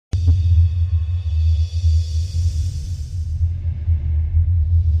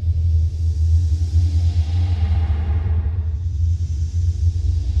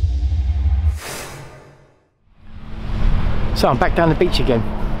So I'm back down the beach again,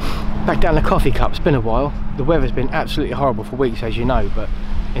 back down the coffee cup. It's been a while. The weather's been absolutely horrible for weeks, as you know, but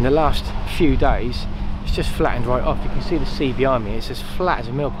in the last few days it's just flattened right off. You can see the sea behind me, it's as flat as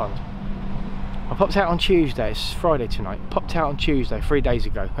a mill pond. I popped out on Tuesday, it's Friday tonight, popped out on Tuesday 3 days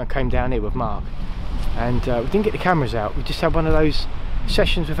ago. I came down here with Mark and we didn't get the cameras out. We just had one of those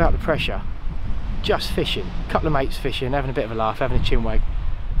sessions without the pressure, just fishing, a couple of mates fishing, having a bit of a laugh, having a chinwag,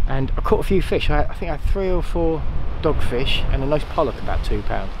 and I caught a few fish. I think I had 3 or 4 dogfish and a nice pollock about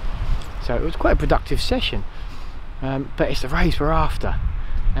 £2. So it was quite a productive session, but it's the rays we're after,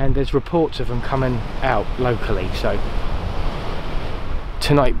 and there's reports of them coming out locally. So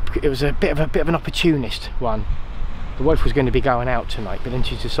tonight it was a bit of an opportunist one. The wife was going to be going out tonight, but then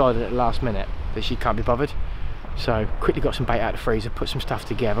she decided at the last minute that she can't be bothered. So quickly got some bait out of the freezer, put some stuff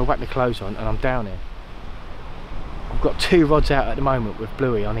together, whacked the clothes on, and I'm down here. I've got 2 rods out at the moment with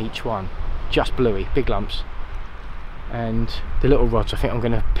bluey on each one, just bluey, big lumps. And the little rods, I think I'm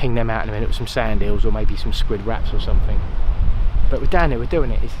going to ping them out in a minute with some sand eels or maybe some squid wraps or something. But we're down here, we're doing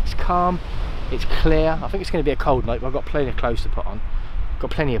it. It's calm, it's clear. I think it's going to be a cold night, but I've got plenty of clothes to put on.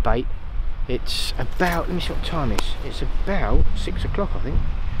 Got plenty of bait. It's about, let me see what time it is. It's about 6 o'clock, I think.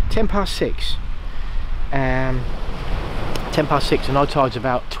 10 past 6. 10 past 6 and high tide's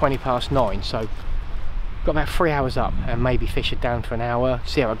about 20 past 9. So got about 3 hours up and maybe fish it down for an hour,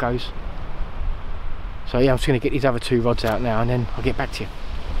 see how it goes. So yeah, I'm just going to get these other 2 rods out now and then I'll get back to you.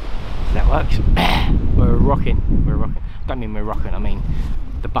 That works. We're rocking, we're rocking. I don't mean we're rocking, I mean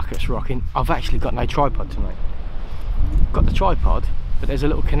the bucket's rocking. I've actually got no tripod tonight. Got the tripod, but there's a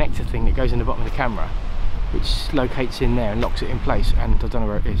little connector thing that goes in the bottom of the camera which locates in there and locks it in place, and I don't know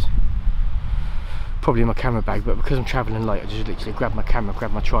where it is. Probably in my camera bag, but because I'm travelling late I just literally grabbed my camera,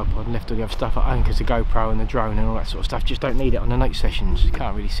 grabbed my tripod and left all the other stuff at home, because the GoPro and the drone and all that sort of stuff just don't need it on the night sessions. You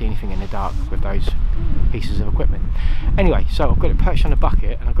can't really see anything in the dark with those pieces of equipment. Anyway, so I've got it perched on a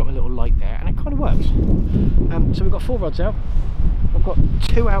bucket and I've got my little light there and it kind of works. So we've got 4 rods out. I've got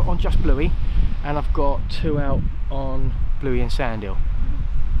 2 out on just bluey and I've got 2 out on bluey and sand eel.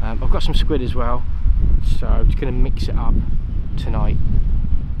 I've got some squid as well, so I'm just going to mix it up tonight.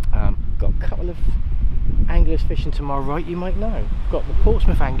 Got a couple of anglers fishing to my right, you might know. We've got the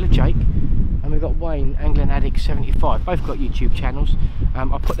Portsmouth angler, Jake, and we've got Wayne, Angling Addict 75. Both got YouTube channels.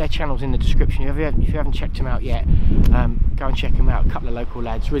 I'll put their channels in the description. If you haven't checked them out yet, go and check them out. A couple of local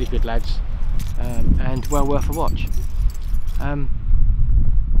lads, really good lads, and well worth a watch.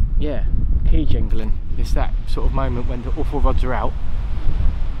 Yeah, key jingling. It's that sort of moment when all 4 rods are out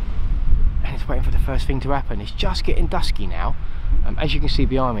and it's waiting for the first thing to happen. It's just getting dusky now. As you can see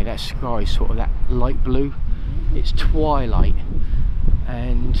behind me, that sky is sort of that light blue. It's twilight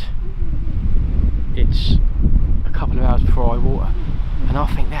and it's a couple of hours before high water, and I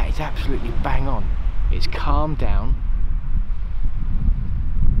think that is absolutely bang on. It's calmed down.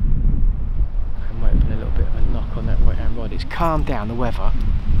 I might have been a little bit of a knock on that right hand rod. It's calmed down, the weather.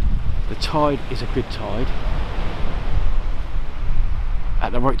 The tide is a good tide.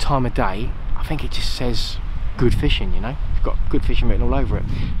 At the right time of day, I think it just says good fishing, you know. It's got good fishing written all over it.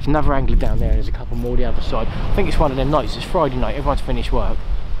 There's another angler down there, there's a couple more the other side. I think it's one of them nights, it's Friday night, everyone's finished work,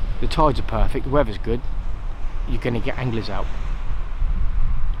 the tides are perfect, the weather's good, you're going to get anglers out.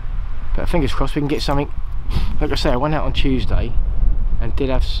 But fingers crossed we can get something. Like I say, I went out on Tuesday and did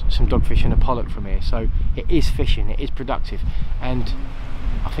have some dogfish and a pollock from here, so it is fishing, it is productive. And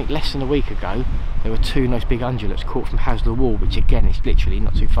I think less than a week ago there were 2 nice big ungulates caught from Hasler Wall, which again is literally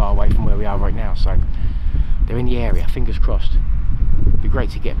not too far away from where we are right now, so they're in the area, fingers crossed. It'd be great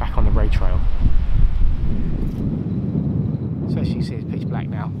to get back on the ray trail. So as you can see, it's pitch black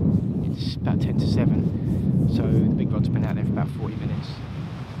now. It's about 10 to 7, so the big rod's been out there for about 40 minutes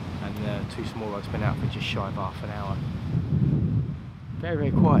and the 2 small rods been out for just shy of half an hour. Very,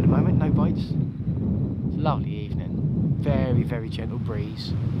 very quiet at the moment, no bites. It's a lovely evening. Very, very gentle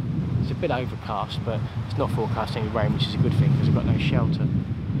breeze. It's a bit overcast, but it's not forecasting any rain, which is a good thing because I've got no shelter.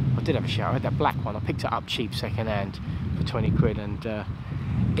 I did have a shower, I had that black one, I picked it up cheap second hand for 20 quid and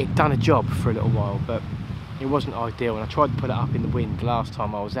it done a job for a little while, but it wasn't ideal, and I tried to put it up in the wind the last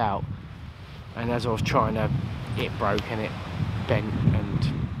time I was out, and as I was trying to, it broke and it bent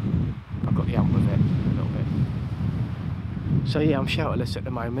and I got the ump with it a little bit. So yeah, I'm shelterless at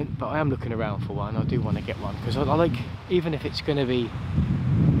the moment, but I am looking around for one. I do want to get one because I like, even if it's going to be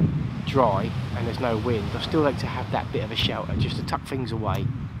dry and there's no wind, I still like to have that bit of a shelter just to tuck things away.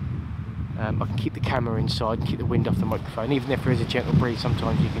 I can keep the camera inside and keep the wind off the microphone. Even if there is a gentle breeze,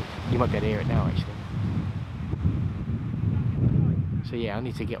 sometimes you might be able to hear it now actually. So yeah, I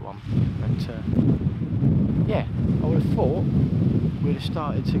need to get one. But yeah, I would have thought we'd have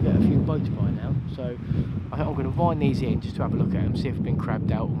started to get a few bites by now. So I think I'm going to wind these in just to have a look at them, see if they've been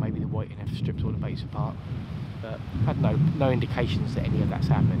crabbed out, or maybe the whiting have stripped all the baits apart. But I've had no indications that any of that's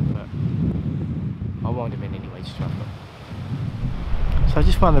happened, but I'll wind them in anyway just to have a look. So I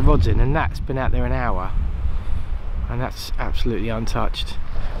just wound the rods in, and that's been out there an hour, and that's absolutely untouched.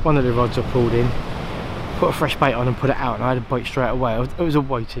 One of the rods I pulled in, put a fresh bait on and put it out, and I had a bite straight away. It was a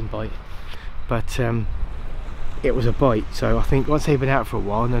whiting bite, but it was a bite. So I think once they've been out for a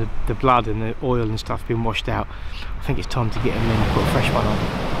while and the blood and the oil and stuff been washed out, I think it's time to get them in and put a fresh one on.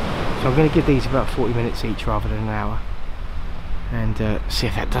 So I'm going to give these about 40 minutes each rather than an hour, and see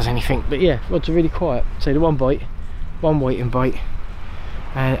if that does anything. But yeah, rods are really quiet. So the one bite, one whiting bite,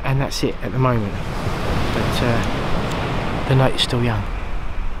 and that's it at the moment. But the night is still young.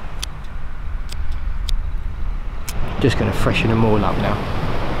 Just going to freshen them all up now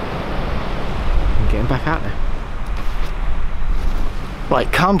and get them back out there.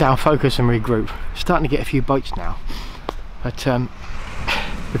 Right, calm down, focus and regroup. Starting to get a few bites now, but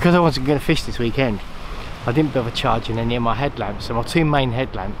because I wasn't going to fish this weekend, I didn't bother charging any of my headlamps. So my two main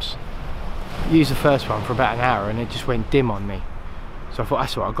headlamps, used the first one for about an hour and it just went dim on me. So I thought,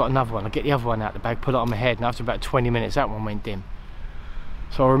 that's all right, I've got another one. I'll get the other one out of the bag, put it on my head, and after about 20 minutes that one went dim.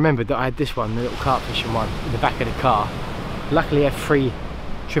 So I remembered that I had this one, the little carp fishing one, in the back of the car. Luckily I have 3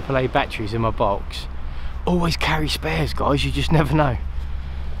 AAA batteries in my box. Always carry spares, guys, you just never know.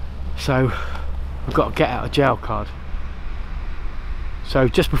 So I've got a get out of jail card. So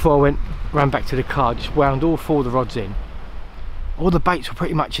just before I ran back to the car, just wound all 4 of the rods in. All the baits were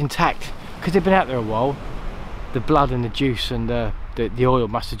pretty much intact. Because they've been out there a while, the blood and the juice and the oil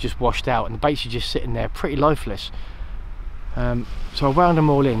must have just washed out, and the baits are just sitting there pretty lifeless. So I wound them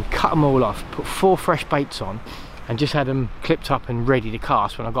all in, cut them all off, put 4 fresh baits on, and just had them clipped up and ready to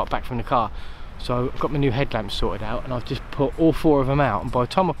cast when I got back from the car. So I've got my new headlamps sorted out, and I've just put all 4 of them out, and by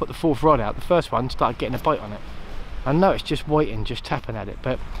the time I put the 4th rod out, the first one started getting a bite on it. I know it's just whiting, just tapping at it,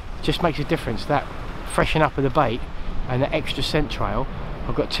 but it just makes a difference, that freshen up of the bait and the extra scent trail.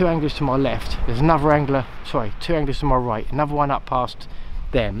 I've got 2 anglers to my left, there's another angler, sorry, 2 anglers to my right, another one up past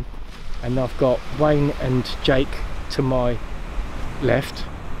them, and I've got Wayne and Jake to my left,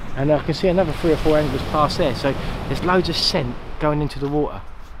 and I can see another 3 or 4 anglers past there, so there's loads of scent going into the water.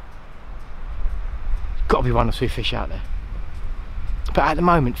 Got to be 1 or 2 fish out there, but at the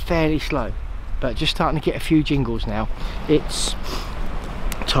moment fairly slow, but just starting to get a few jingles now. It's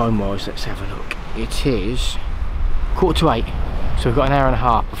time wise, let's have a look, it is 7:45, so we've got an hour and a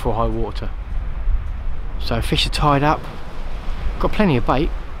half before high water. So fish are tied up, got plenty of bait.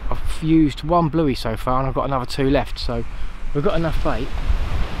 I've used 1 bluey so far and I've got another 2 left, so we've got enough bait.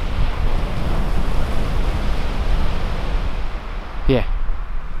 Yeah,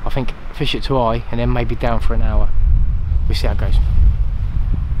 I think fish it to eye and then maybe down for an hour. We'll see how it goes.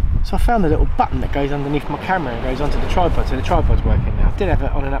 So I found the little button that goes underneath my camera and goes onto the tripod, so the tripod's working now. I did have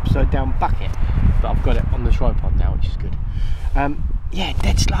it on an upside down bucket, but I've got it on the tripod now, which is good. Yeah,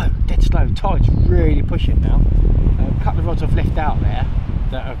 dead slow, tide's really pushing now. A couple of rods I've left out there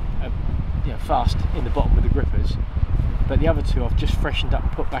that are you know, fast in the bottom with the grippers, but the other 2 I've just freshened up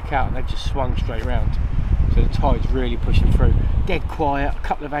and put back out, and they've just swung straight round. So the tide's really pushing through. Dead quiet, a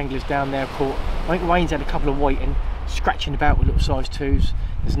couple of anglers down there caught. I think Wayne's had a couple of whiting, scratching about with little size 2s.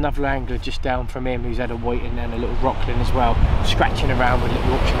 There's another angler just down from him who's had a whiting and a little rockling as well, scratching around with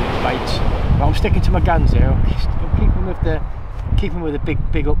little auction little baits. But I'm sticking to my guns here. I'm keeping with the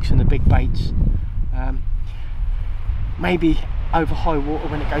big hooks and the big baits. Maybe over high water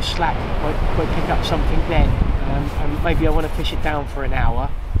when it goes slack, might pick up something then. And maybe I want to fish it down for an hour,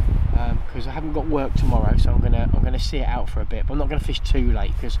 because I haven't got work tomorrow, so I'm gonna see it out for a bit. But I'm not gonna fish too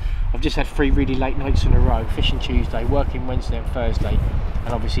late because I've just had 3 really late nights in a row, fishing Tuesday, working Wednesday and Thursday,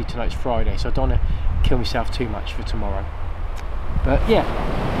 and obviously tonight's Friday, so I don't want to kill myself too much for tomorrow. But yeah,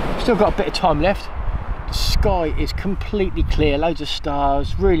 still got a bit of time left. The sky is completely clear, loads of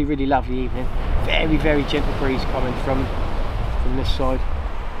stars, really lovely evening. Very gentle breeze coming from this side,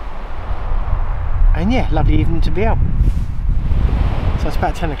 and yeah, lovely evening to be out. So it's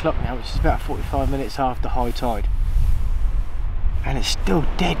about 10 o'clock now, which is about 45 minutes after high tide, and it's still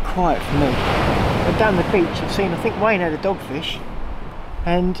dead quiet for me. But down the beach I've seen, I think Wayne had a dogfish,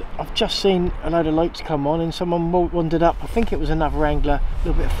 and I've just seen a load of lights come on and someone wandered up. I think it was another angler a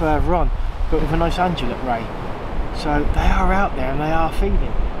little bit further on, but with a nice undulate ray. So they are out there and they are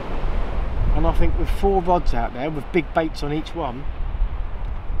feeding, and I think with 4 rods out there with big baits on each one,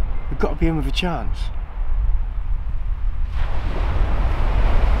 we've got to be in with a chance.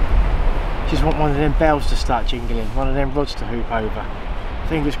 Just want one of them bells to start jingling, one of them rods to hoop over.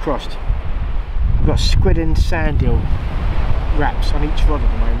 Fingers crossed. We've got squid and sand eel wraps on each rod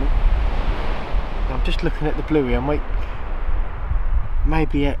at the moment. I'm just looking at the bluey. I might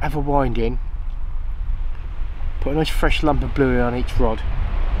maybe have a wind in, put a nice fresh lump of bluey on each rod,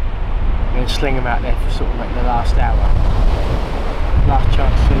 and then sling them out there for sort of like the last hour. Last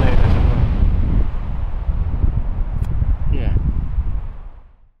chance saloon, as it were. Yeah.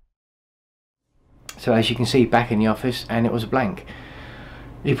 So as you can see, back in the office, and it was a blank.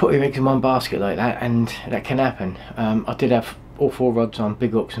 You put your eggs in one basket like that, and that can happen. I did have all 4 rods on,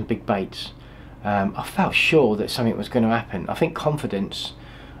 big hooks and big baits. I felt sure that something was going to happen. I think confidence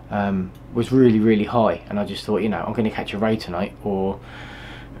was really high, and I just thought, you know, I'm going to catch a ray tonight or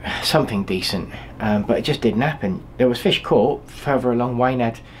something decent, but it just didn't happen. There was fish caught further along. Wayne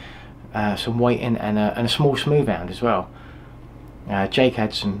had some whiting and a small smooth hound as well. Jake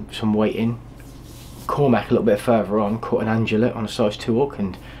had some whiting. Cormac a little bit further on caught an ungulate on a size 2 hook,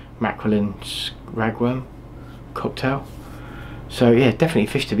 and mackerel and ragworm cocktail. So yeah, definitely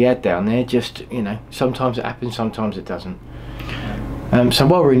fish to be had down there. Just, you know, sometimes it happens, sometimes it doesn't. So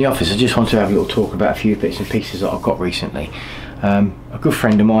while we're in the office, I just want to have a little talk about a few bits and pieces that I've got recently. A good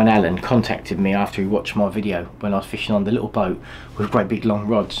friend of mine, Alan, contacted me after he watched my video when I was fishing on the little boat with great big long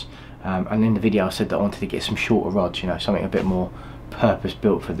rods. And in the video I said that I wanted to get some shorter rods, you know, something a bit more purpose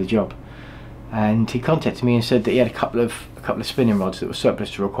built for the job. And he contacted me and said that he had a couple of spinning rods that were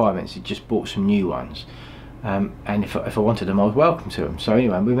surplus to requirements. He'd just bought some new ones, and if I wanted them, I was welcome to them. So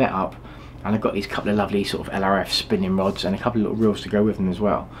anyway, we met up, and I got these couple of lovely sort of LRF spinning rods and a couple of little reels to go with them as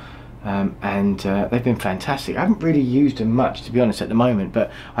well. They've been fantastic. I haven't really used them much, to be honest, at the moment, but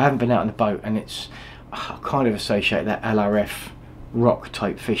I haven't been out on the boat, and I kind of associate that LRF rock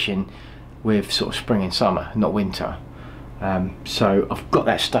type fishing with sort of spring and summer, not winter. So I've got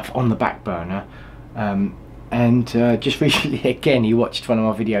that stuff on the back burner, and just recently again he watched one of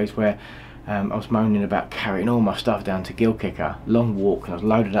my videos where I was moaning about carrying all my stuff down to Gillkicker, long walk, and I was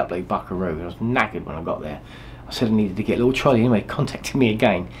loaded up like buckaroo, and I was knackered when I got there. I said I needed to get a little trolley. Anyway, he contacted me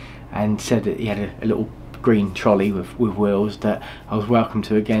again and said that he had a little green trolley with wheels that I was welcome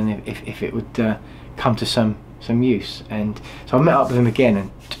to again if it would come to some use. And so I met up with him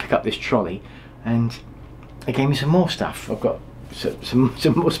again to pick up this trolley, and they gave me some more stuff. I've got some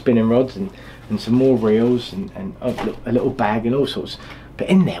more spinning rods and some more reels and a little bag and all sorts. But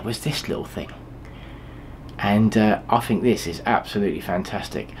in there was this little thing, and I think this is absolutely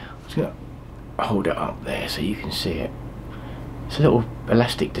fantastic. I'm just going to hold it up there so you can see it. It's a little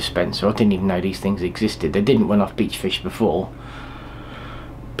elastic dispenser. I didn't even know these things existed. They didn't when I've beach fished before.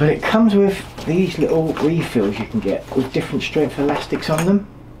 But it comes with these little refills you can get with different strength elastics on them.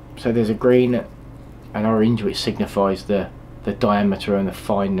 So there's a green, an orange, which signifies the diameter and the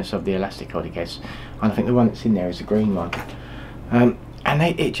fineness of the elastic, I guess. And I think the one that's in there is the green one. And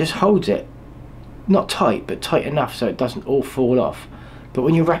it just holds it, not tight, but tight enough so it doesn't all fall off. But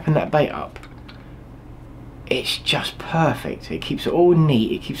when you're wrapping that bait up, it's just perfect. It keeps it all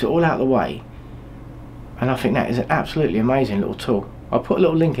neat, it keeps it all out of the way. And I think that is an absolutely amazing little tool. I'll put a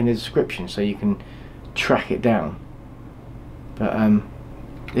little link in the description so you can track it down. But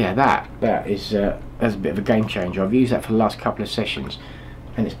yeah, that is that's a bit of a game changer. I've used that for the last couple of sessions,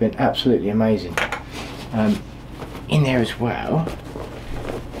 and it's been absolutely amazing. In there as well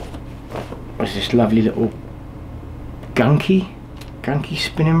was this lovely little gunky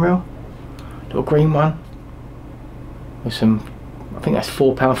spinning reel, little green one with some, I think that's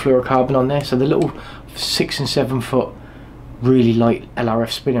 4 pound fluorocarbon on there. So the little 6 and 7 foot really light LRF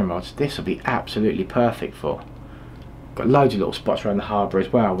spinning rods, this will be absolutely perfect for. Got loads of little spots around the harbour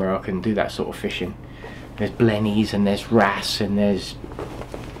as well where I can do that sort of fishing. There's blennies and there's wrasse and there's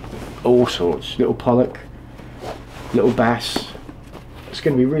all sorts, little pollock, little bass. It's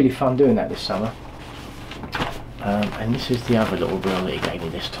going to be really fun doing that this summer. And this is the other little reel that he gave me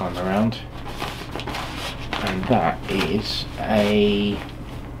this time around, and that is a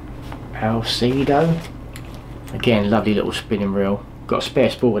Alcedo. Again, lovely little spinning reel. Got a spare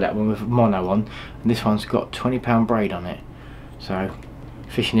spool with that one with mono on, and this one's got 20 pound braid on it. So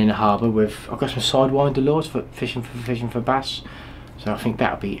fishing in the harbour with, I've got some sidewinder lures for fishing for bass. So I think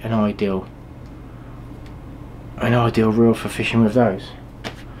that'll be an ideal reel for fishing with those.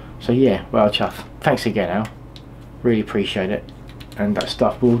 So yeah, well, chuff. Thanks again, Al. Really appreciate it, and that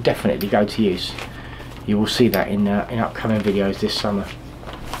stuff will definitely go to use. You will see that in upcoming videos this summer.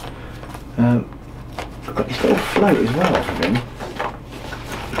 I've got this little float as well off of him,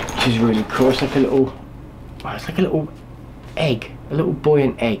 which is really cool. It's like a little, it's like a little egg, a little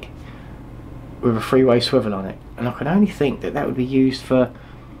buoyant egg with a three-way swivel on it, and I can only think that would be used for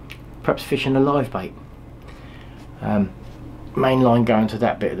perhaps fishing a live bait. Main line going to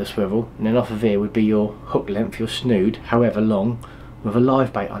that bit of the swivel, and then off of here would be your hook length, your snood, however long, with a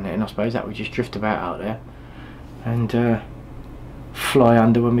live bait on it, and I suppose that would just drift about out there and fly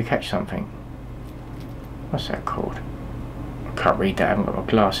under when we catch something. What's that called? I can't read that, I haven't got my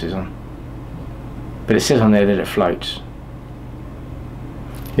glasses on. But it says on there that it floats.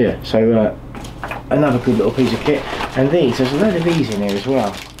 Yeah, so another good little piece of kit. And these, there's a load of these in here as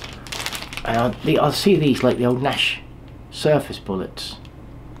well. And I see these like the old Nash surface bullets.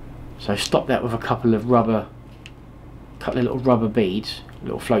 So stop that with a couple of little rubber beads,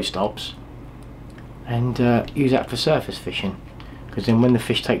 little float stops, and use that for surface fishing. Because then when the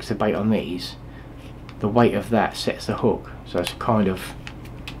fish takes the bait on these, the weight of that sets the hook. So it's a kind of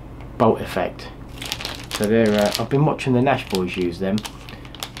bolt effect. So they're, I've been watching the Nash boys use them,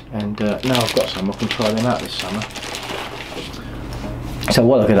 and now I've got some, I can try them out this summer. So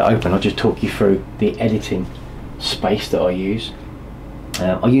while I get it open, I'll just talk you through the editing space that I use.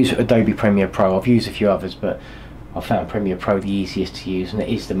 I use Adobe Premiere Pro. I've used a few others, but I found Premiere Pro the easiest to use, and it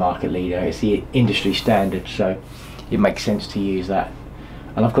is the market leader. It's the industry standard, so it makes sense to use that.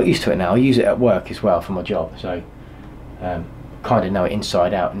 And I've got used to it now. I use it at work as well for my job, so kind of know it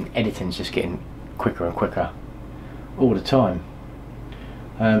inside out, and editing's just getting quicker and quicker all the time.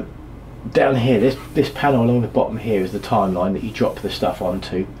 Down here, this panel along the bottom here is the timeline that you drop the stuff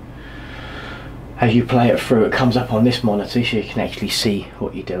onto. As you play it through, it comes up on this monitor so you can actually see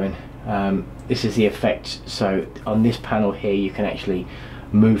what you're doing. This is the effects, so on this panel here you can actually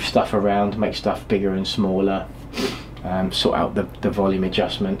move stuff around, make stuff bigger and smaller, sort out the volume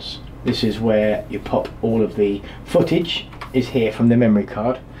adjustments. This is where you pop all of the footage, is here from the memory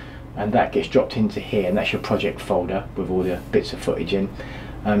card, and that gets dropped into here, and that's your project folder with all the bits of footage in.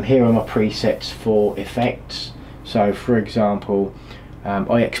 Here are my presets for effects. So for example,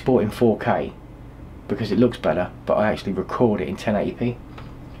 I export in 4K because it looks better, but I actually record it in 1080p.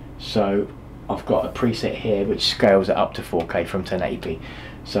 So I've got a preset here which scales it up to 4K from 1080p.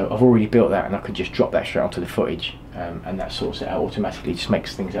 So I've already built that, and I could just drop that straight onto the footage, and that sorts it out automatically, just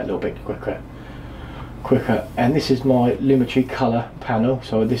makes things a little bit quicker. And this is my Lumetri color panel.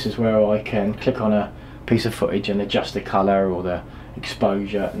 So this is where I can click on a piece of footage and adjust the color or the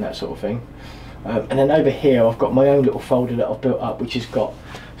exposure and that sort of thing. And then over here I've got my own little folder that I've built up, which has got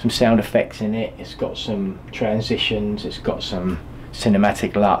some sound effects in it, it's got some transitions, it's got some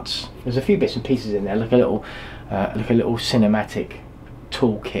cinematic LUTs. There's a few bits and pieces in there, like a little cinematic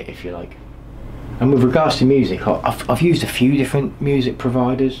toolkit, if you like. And with regards to music, I've used a few different music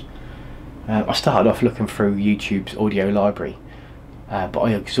providers. I started off looking through YouTube's audio library, but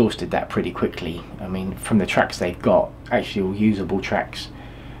I exhausted that pretty quickly. I mean, from the tracks they've got, actually all usable tracks,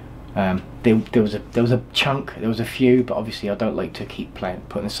 there was a chunk, there was a few, but obviously I don't like to keep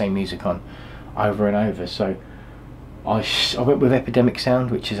putting the same music on over and over. So I went with Epidemic Sound,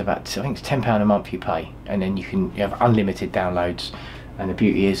 which is about, I think it's £10 a month you pay, and then you have unlimited downloads. And the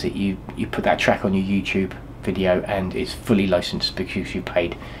beauty is that you put that track on your YouTube video, and it's fully licensed because you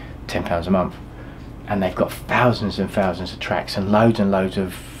paid £10 a month. And they've got thousands and thousands of tracks and loads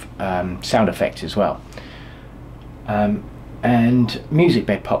of sound effects as well. And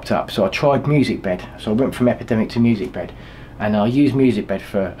MusicBed popped up, so I tried MusicBed. So I went from Epidemic to MusicBed, and I used MusicBed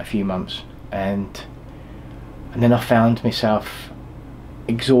for a few months, and then I found myself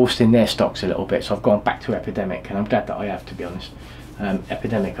exhausting their stocks a little bit, so I've gone back to Epidemic, and I'm glad that I have, to be honest.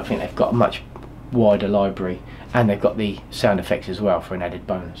 Epidemic, I think they've got a much wider library, and they've got the sound effects as well for an added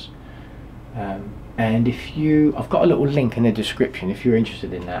bonus. And I've got a little link in the description if you're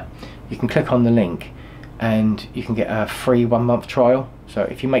interested in that. You can click on the link and you can get a free 1-month trial. So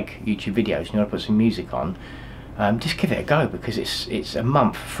if you make YouTube videos and you want to put some music on, just give it a go, because it's a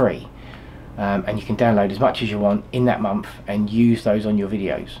month free, and you can download as much as you want in that month and use those on your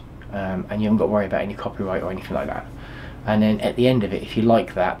videos, and you haven't got to worry about any copyright or anything like that. And then at the end of it, if you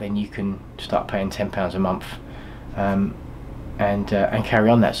like that, then you can start paying £10 a month, and carry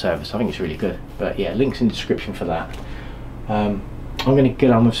on that service. I think it's really good. But yeah, links in the description for that. I'm going to get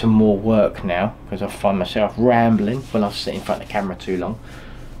on with some more work now, because I find myself rambling when I sit in front of the camera too long.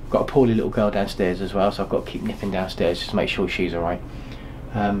 I've got a poorly little girl downstairs as well, so I've got to keep nipping downstairs just to make sure she's alright.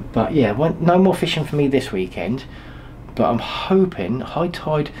 But yeah, no more fishing for me this weekend, but I'm hoping high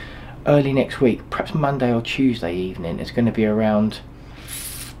tide early next week, perhaps Monday or Tuesday evening. It's going to be around,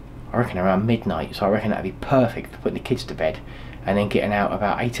 I reckon, around midnight, so I reckon that'd be perfect for putting the kids to bed and then getting out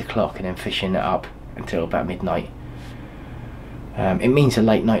about 8 o'clock and then fishing it up until about midnight. It means a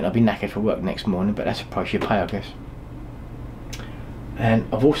late night and I'll be knackered for work next morning, but that's the price you pay, I guess.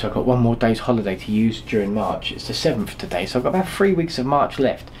 And I've also got one more day's holiday to use during March. It's the 7th today, so I've got about 3 weeks of March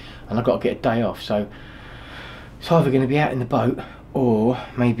left, and I've got to get a day off. So It's either going to be out in the boat or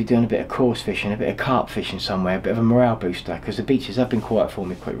maybe doing a bit of coarse fishing, a bit of carp fishing somewhere, a bit of a morale booster, because the beaches have been quiet for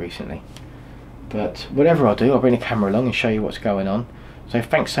me quite recently. But whatever I do, I'll bring the camera along and show you what's going on. So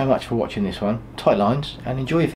thanks so much for watching this one. Tight lines and enjoy your